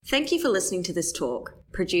Thank you for listening to this talk,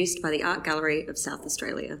 produced by the Art Gallery of South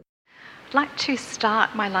Australia. I'd like to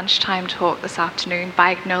start my lunchtime talk this afternoon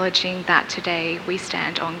by acknowledging that today we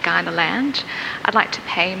stand on Kaurna land. I'd like to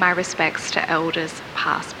pay my respects to elders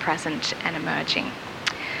past, present and emerging.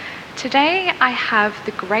 Today I have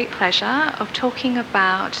the great pleasure of talking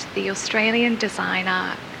about the Australian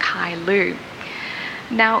designer Kai Lu.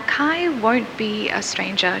 Now, Kai won't be a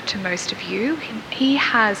stranger to most of you. He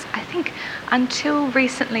has, I think, until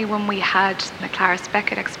recently when we had the Clarice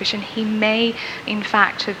Beckett exhibition, he may in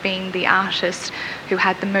fact have been the artist who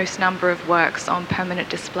had the most number of works on permanent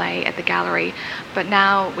display at the gallery. But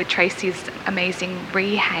now with Tracy's amazing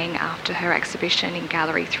rehang after her exhibition in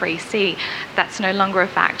Gallery 3C, that's no longer a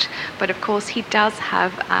fact. But of course, he does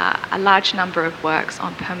have a large number of works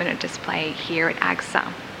on permanent display here at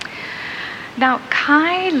AGSA. Now,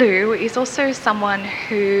 Kai Lu is also someone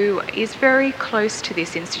who is very close to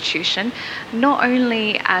this institution, not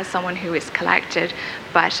only as someone who is collected,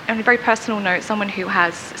 but on a very personal note, someone who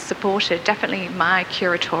has supported definitely my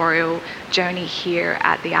curatorial journey here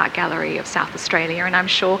at the Art Gallery of South Australia, and I'm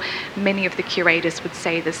sure many of the curators would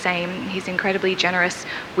say the same. He's incredibly generous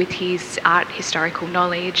with his art historical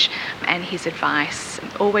knowledge and his advice.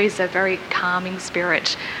 Always a very calming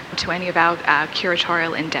spirit to any of our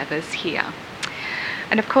curatorial endeavours here.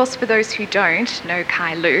 And of course, for those who don't know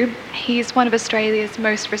Kai Lu, he is one of Australia's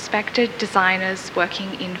most respected designers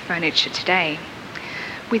working in furniture today.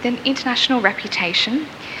 With an international reputation,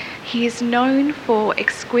 he is known for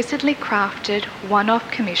exquisitely crafted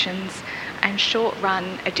one-off commissions and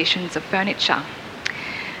short-run editions of furniture.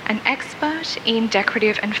 An expert in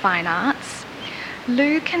decorative and fine arts,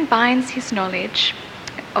 Lu combines his knowledge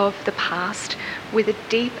of the past with a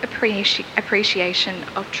deep appreciation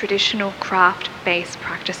of traditional craft-based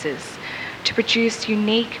practices to produce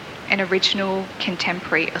unique and original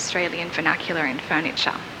contemporary Australian vernacular in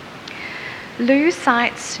furniture. Lu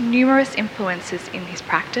cites numerous influences in his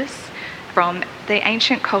practice from the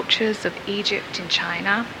ancient cultures of Egypt and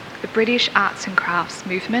China, the British arts and crafts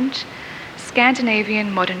movement,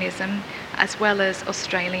 Scandinavian modernism, as well as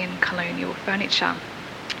Australian colonial furniture,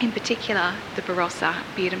 in particular the Barossa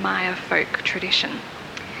Biedermeier folk tradition.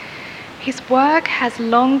 His work has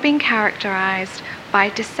long been characterised by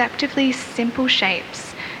deceptively simple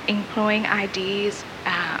shapes, employing ideas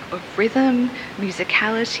of rhythm,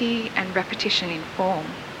 musicality and repetition in form.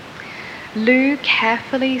 Lu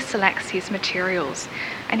carefully selects his materials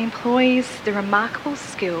and employs the remarkable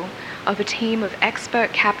skill of a team of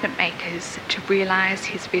expert cabinet makers to realise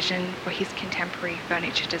his vision for his contemporary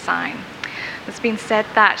furniture design. It's been said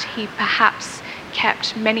that he perhaps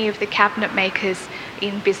kept many of the cabinet makers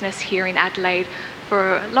in business here in Adelaide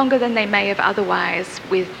for longer than they may have otherwise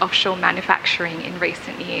with offshore manufacturing in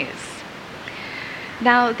recent years.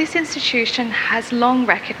 Now, this institution has long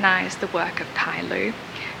recognised the work of Kai Lu,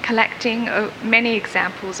 collecting many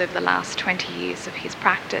examples over the last 20 years of his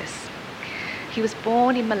practice. He was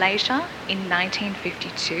born in Malaysia in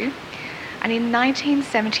 1952, and in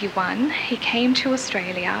 1971 he came to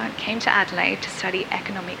Australia, came to Adelaide to study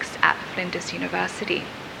economics at Flinders University.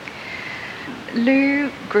 Lu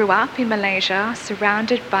grew up in Malaysia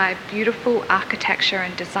surrounded by beautiful architecture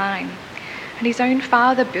and design, and his own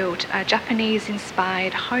father built a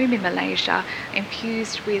Japanese-inspired home in Malaysia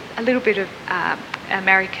infused with a little bit of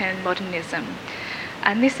American modernism,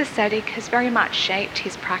 and this aesthetic has very much shaped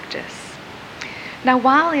his practice. Now,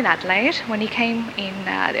 while in Adelaide, when he came in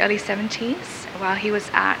the early 70s, while he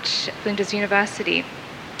was at Flinders University,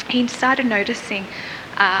 he started noticing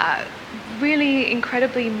really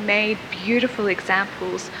incredibly made beautiful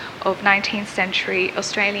examples of 19th century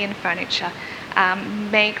Australian furniture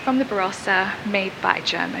made from the Barossa, made by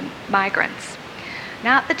German migrants.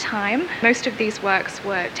 Now, at the time, most of these works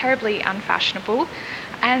were terribly unfashionable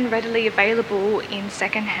and readily available in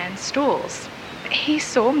second-hand stores. He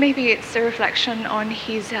saw, maybe it's a reflection on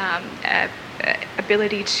his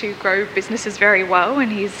ability to grow businesses very well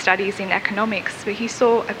and his studies in economics, but he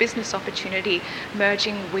saw a business opportunity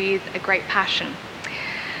merging with a great passion.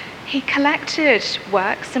 He collected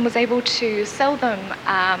works and was able to sell them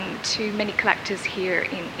to many collectors here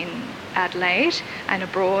in Adelaide and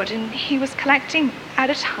abroad, and he was collecting at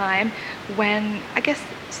a time when I guess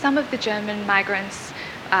some of the German migrants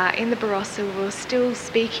in the Barossa were still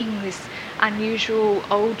speaking this unusual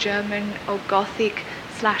Old German, Old Gothic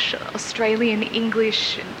 / Australian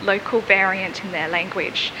English local variant in their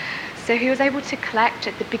language. So he was able to collect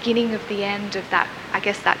at the beginning of the end of that, I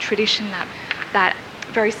guess, that tradition, that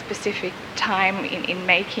very specific time in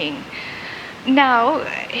making. Now,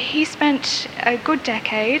 he spent a good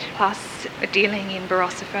decade plus dealing in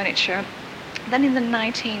Barossa furniture. Then in the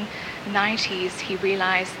 90s, he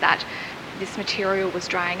realized that this material was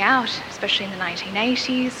drying out, especially in the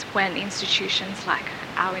 1980s, when institutions like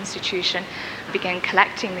our institution began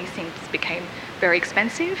collecting these things, became very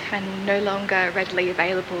expensive and no longer readily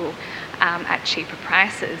available at cheaper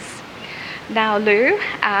prices. Now Lou,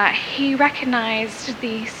 he recognised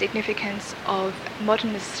the significance of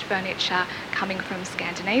modernist furniture coming from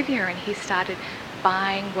Scandinavia, and he started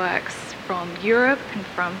buying works from Europe and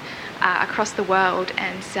from across the world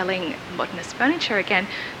and selling modernist furniture, again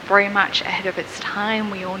very much ahead of its time.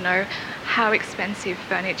 We all know how expensive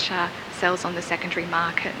furniture sells on the secondary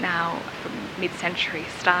market now from mid-century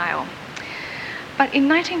style. But in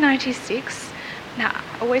 1996, now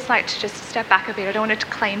I always like to just step back a bit, I don't want to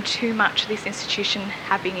claim too much of this institution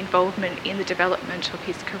having involvement in the development of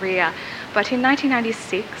his career, but in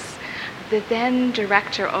 1996 the then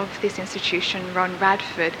director of this institution, Ron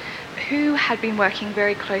Radford, who had been working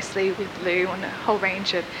very closely with Lou on a whole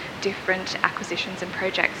range of different acquisitions and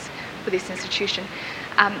projects for this institution,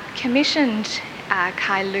 commissioned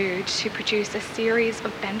Kai Lu to produce a series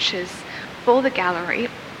of benches for the gallery,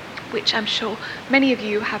 which I'm sure many of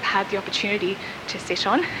you have had the opportunity to sit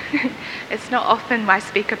on. It's not often I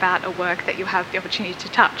speak about a work that you have the opportunity to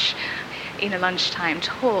touch in a lunchtime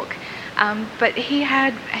talk. But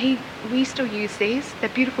we still use these. They're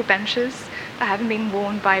beautiful benches. They haven't been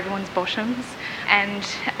worn by everyone's bottoms, and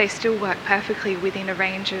they still work perfectly within a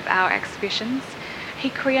range of our exhibitions. He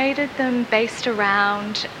created them based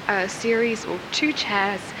around a series of 2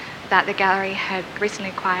 chairs that the gallery had recently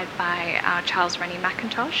acquired by Charles Rennie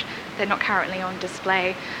Mackintosh. They're not currently on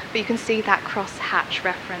display, but you can see that cross-hatch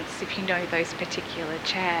reference if you know those particular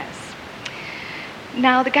chairs.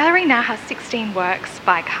 Now, the gallery now has 16 works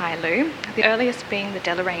by Kai Lu, the earliest being the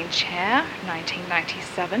Deloraine chair,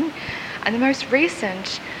 1997, and the most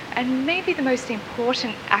recent, and maybe the most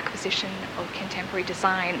important acquisition of contemporary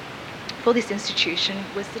design for this institution,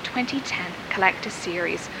 was the 2010 Collector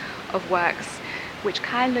Series of works, which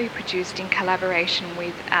Kai Lu produced in collaboration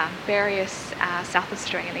with various South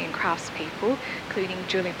Australian craftspeople, including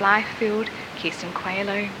Julie Blyfield, Kirsten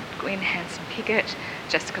Coelho, Gwyn Hanson-Piggott,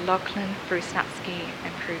 Jessica Lachlan, Bruce Nutsky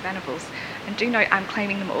and Prue Venables. And do note I'm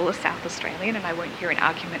claiming them all as South Australian, and I won't hear an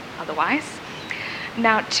argument otherwise.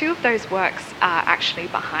 Now, 2 of those works are actually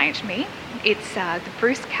behind me. It's the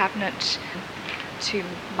Bruce cabinet to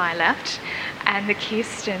my left and the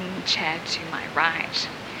Kirsten chair to my right.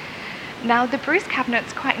 Now, the Bruce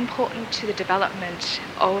cabinet's quite important to the development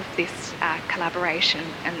of this collaboration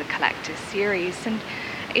and the Collector Series, and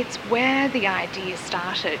it's where the idea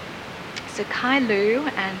started. So Kai Lu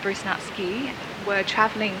and Bruce Nutsky were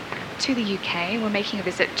travelling to the UK, were making a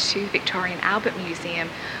visit to Victorian Albert Museum,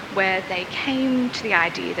 where they came to the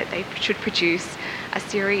idea that they should produce a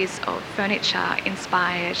series of furniture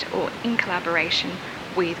inspired or in collaboration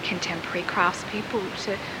with contemporary craftspeople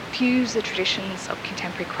to fuse the traditions of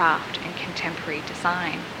contemporary craft and contemporary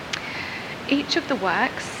design. Each of the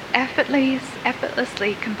works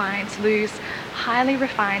effortlessly combines Lu's highly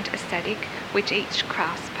refined aesthetic with each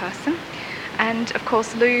craftsperson, and of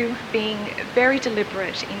course Lu, being very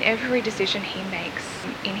deliberate in every decision he makes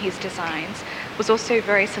in his designs, was also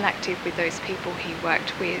very selective with those people he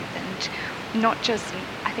worked with, and not just,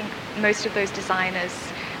 I think most of those designers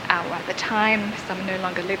at the time, some are no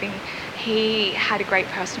longer living, he had a great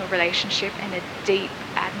personal relationship and a deep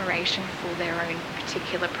admiration for their own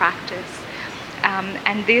particular practice.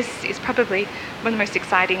 And this is probably one of the most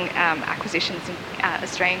exciting acquisitions in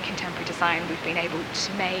Australian contemporary design we've been able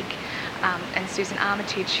to make. And Susan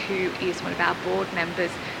Armitage, who is one of our board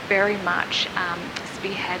members, very much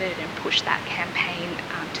spearheaded and pushed that campaign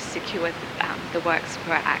to secure the works for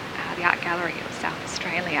the Art Gallery of South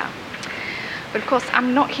Australia. But of course,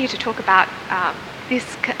 I'm not here to talk about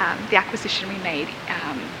the acquisition we made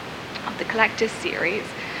of the Collector Series,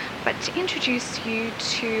 but to introduce you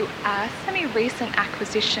to a semi-recent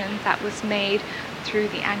acquisition that was made through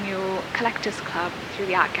the annual Collectors Club through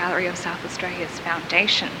the Art Gallery of South Australia's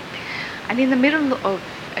foundation. And in the middle of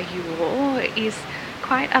you all is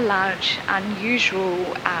quite a large,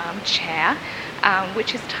 unusual chair,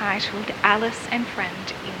 which is titled Alice and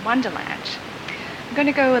Friend in Wonderland. I'm going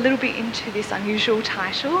to go a little bit into this unusual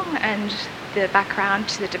title and the background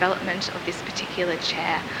to the development of this particular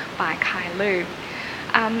chair by Kai Lu.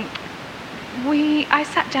 I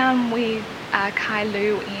sat down with Kai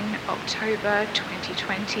Lu in October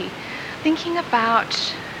 2020, thinking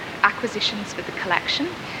about acquisitions for the collection,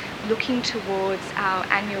 looking towards our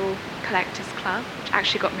annual Collectors Club, which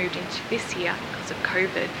actually got moved into this year because of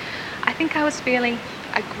COVID, I think I was feeling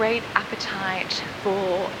a great appetite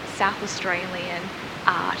for South Australian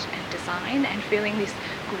art and design, and feeling this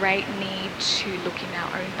great need to look in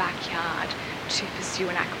our own backyard to pursue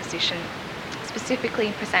an acquisition, specifically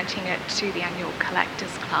in presenting it to the annual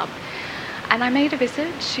Collectors Club. And I made a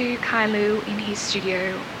visit to Kai Lu in his studio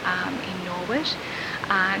in Norwood,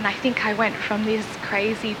 and I think I went from this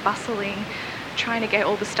crazy, bustling, trying to get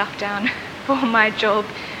all the stuff down for my job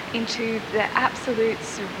into the absolute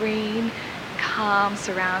serene, calm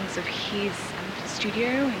surrounds of his studio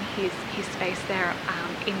and his space there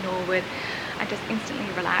in Norwood. I just instantly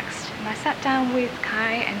relaxed, and I sat down with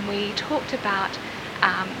Kai and we talked about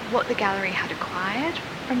what the gallery had acquired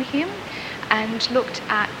from him and looked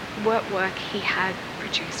at what work he had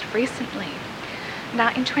produced recently. Now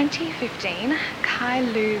in 2015, Kai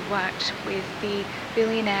Lu worked with the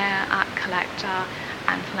billionaire art collector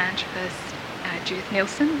and philanthropist Judith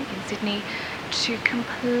Neilson in Sydney to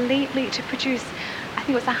produce, I think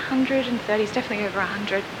it was 130, it's definitely over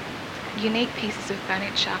 100 unique pieces of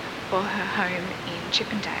furniture for her home in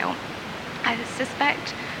Chippendale. I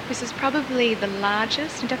suspect this is probably the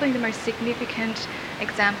largest and definitely the most significant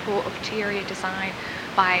example of interior design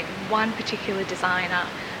by one particular designer,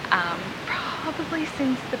 probably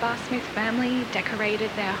since the Bar Smith family decorated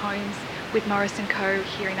their homes with Morris & Co.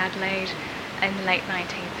 here in Adelaide in the late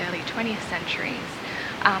 19th, early 20th centuries.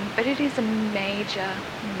 But it is a major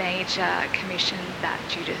commission that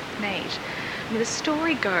Judith made. And the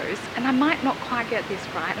story goes, and I might not quite get this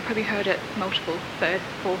right, I probably heard it multiple, third,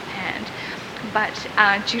 fourth hand, but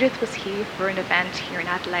Judith was here for an event here in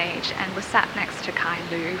Adelaide and was sat next to Kai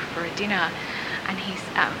Lu for a dinner. And he's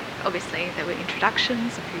obviously there were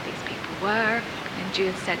introductions of who these people were, and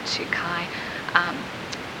Judith said to Kai,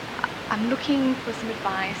 I'm looking for some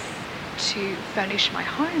advice to furnish my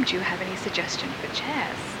home. Do you have any suggestion for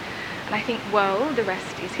chairs? And I think, well, the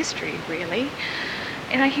rest is history, really.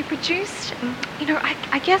 And he produced,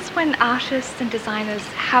 I guess when artists and designers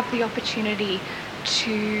have the opportunity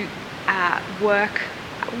to work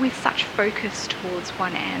with such focus towards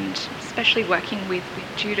one end, especially working with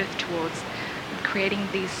Judith towards creating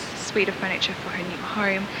this suite of furniture for her new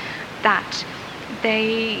home, that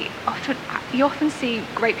you often see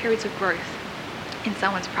great periods of growth in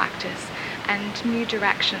someone's practice and new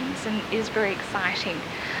directions, and is very exciting.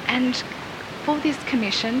 And for this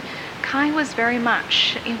commission, Kai was very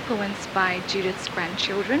much influenced by Judith's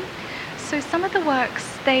grandchildren. So some of the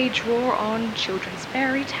works, they draw on children's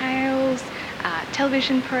fairy tales,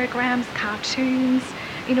 television programs, cartoons,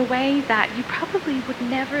 in a way that you probably would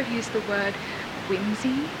never have used the word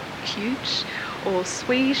whimsy, cute, or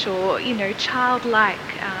sweet, or childlike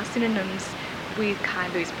synonyms with Kai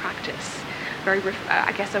Lu's practice.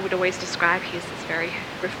 I guess I would always describe his as very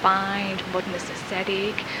refined, modernist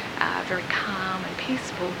aesthetic, very calm and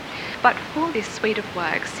peaceful. But for this suite of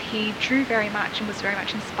works, he drew very much and was very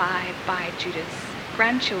much inspired by Judith's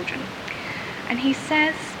grandchildren. And he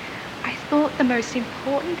says, I thought the most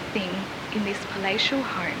important thing in this palatial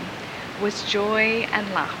home was joy and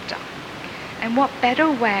laughter. And what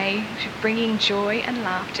better way of bringing joy and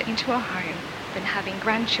laughter into a home than having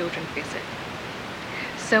grandchildren visit?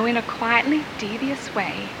 So in a quietly devious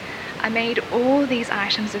way, I made all these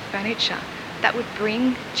items of furniture that would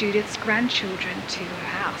bring Judith's grandchildren to her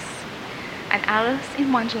house. An Alice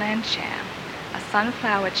in Wonderland chair, a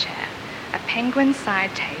sunflower chair, a penguin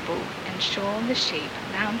side table, and Shaun the sheep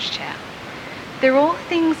lounge chair. They're all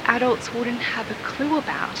things adults wouldn't have a clue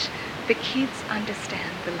about, but kids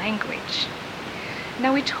understand the language.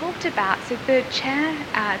 Now we talked about, so the chair,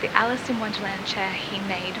 the Alice in Wonderland chair he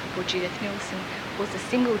made for Judith Neilson was a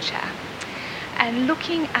single chair. And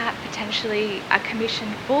looking at potentially a commission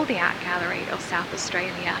for the Art Gallery of South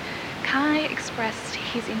Australia, Kai expressed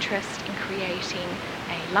his interest in creating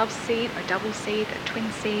a love seat, a double seat, a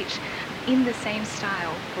twin seat in the same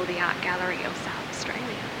style for the Art Gallery of South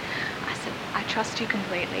Australia. I said, I trust you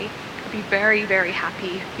completely. I'd be very, very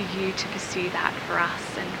happy for you to pursue that for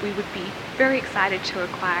us, and we would be very excited to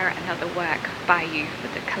acquire another work by you for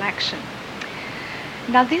the collection.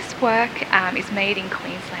 Now this work is made in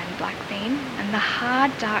Queensland Blackbean, and the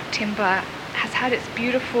hard dark timber has had its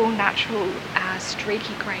beautiful natural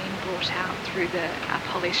streaky grain brought out through the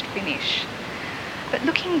polished finish. But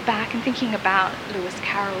looking back and thinking about Lewis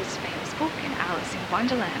Carroll's famous book in Alice in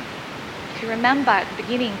Wonderland, if you remember at the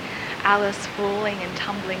beginning Alice falling and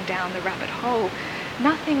tumbling down the rabbit hole,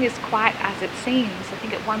 nothing is quite as it seems. I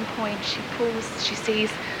think at one point she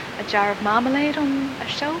sees a jar of marmalade on a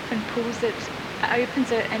shelf and pulls it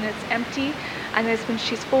opens it and it's empty, and when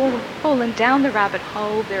she's fallen down the rabbit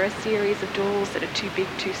hole, there are a series of doors that are too big,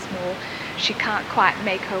 too small. She can't quite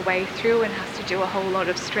make her way through and has to do a whole lot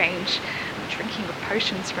of strange drinking of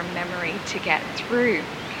potions from memory to get through.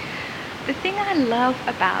 The thing I love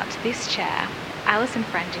about this chair, Alice and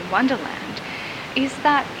Friend in Wonderland, is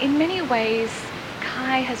that in many ways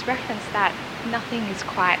Kai has referenced that nothing is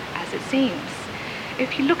quite as it seems.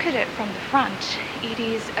 If you look at it from the front, it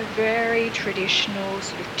is a very traditional,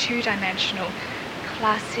 sort of two-dimensional,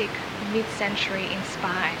 classic, mid-century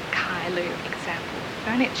inspired Kailua example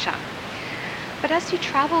furniture. But as you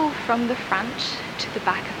travel from the front to the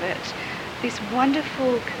back of it, this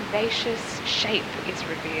wonderful curvaceous shape is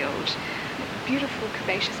revealed. Beautiful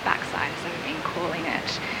curvaceous backside, as I've been calling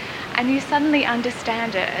it. And you suddenly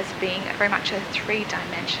understand it as being very much a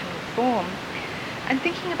three-dimensional form. And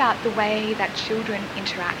thinking about the way that children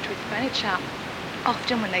interact with furniture,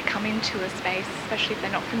 often when they come into a space, especially if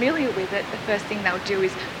they're not familiar with it, the first thing they'll do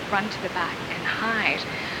is run to the back and hide.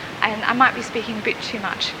 And I might be speaking a bit too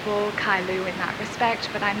much for Kailua in that respect,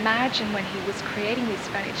 but I imagine when he was creating this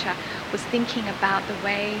furniture was thinking about the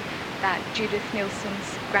way that Judith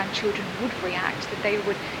Neilson's grandchildren would react, that they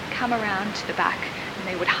would come around to the back and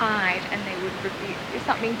they would hide, and they would reveal,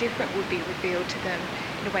 something different would be revealed to them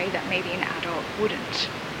in a way that maybe an adult wouldn't.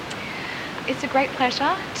 It's a great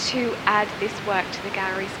pleasure to add this work to the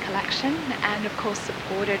gallery's collection, and of course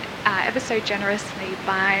supported ever so generously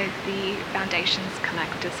by the Foundation's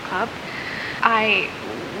Collectors Club. I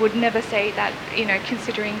would never say that,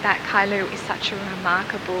 considering that Kailua is such a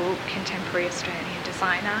remarkable contemporary Australian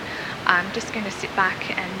designer, I'm just going to sit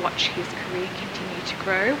back and watch his career continue to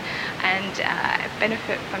grow and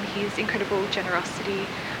benefit from his incredible generosity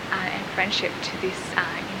and friendship to this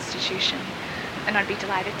institution. And I'd be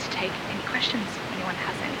delighted to take any questions if anyone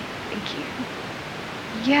has any. Thank you.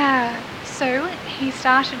 Yeah, so he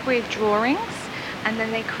started with drawings, and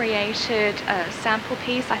then they created a sample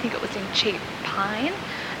piece. I think it was in cheap pine.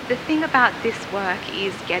 The thing about this work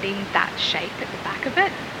is getting that shape at the back of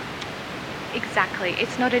it. Exactly,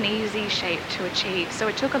 it's not an easy shape to achieve, so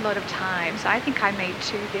it took a lot of time. So I think I made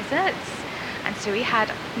 2 visits, and so we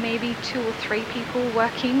had maybe 2 or 3 people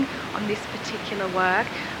working on this particular work,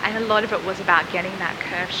 and a lot of it was about getting that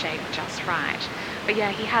curve shape just right. But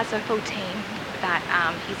yeah, he has a full team that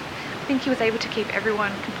I think he was able to keep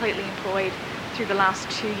everyone completely employed through the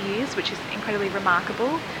last 2 years, which is incredibly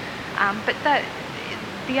remarkable. But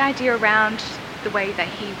the idea around the way that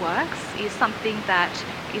he works is something that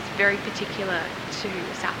is very particular to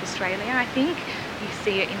South Australia, I think. You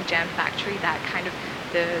see it in Jam Factory, that kind of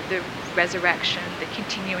the resurrection, the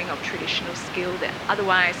continuing of traditional skill that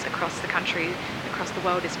otherwise across the country, across the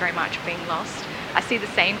world is very much being lost. I see the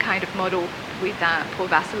same kind of model with Paul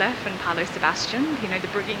Vasilev and Paolo Sebastian, the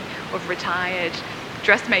bringing of retired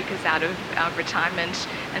dressmakers out of retirement,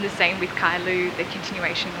 and the same with Kailua, the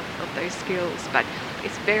continuation of those skills. But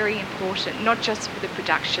it's very important, not just for the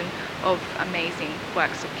production of amazing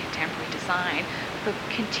works of contemporary design, but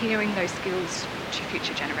continuing those skills to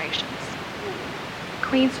future generations.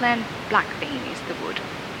 Queensland black bean is the wood.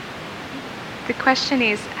 The question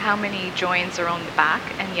is how many joins are on the back,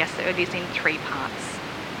 and yes, it is in 3 parts.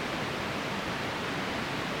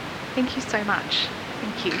 Thank you so much.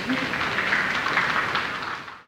 Thank you.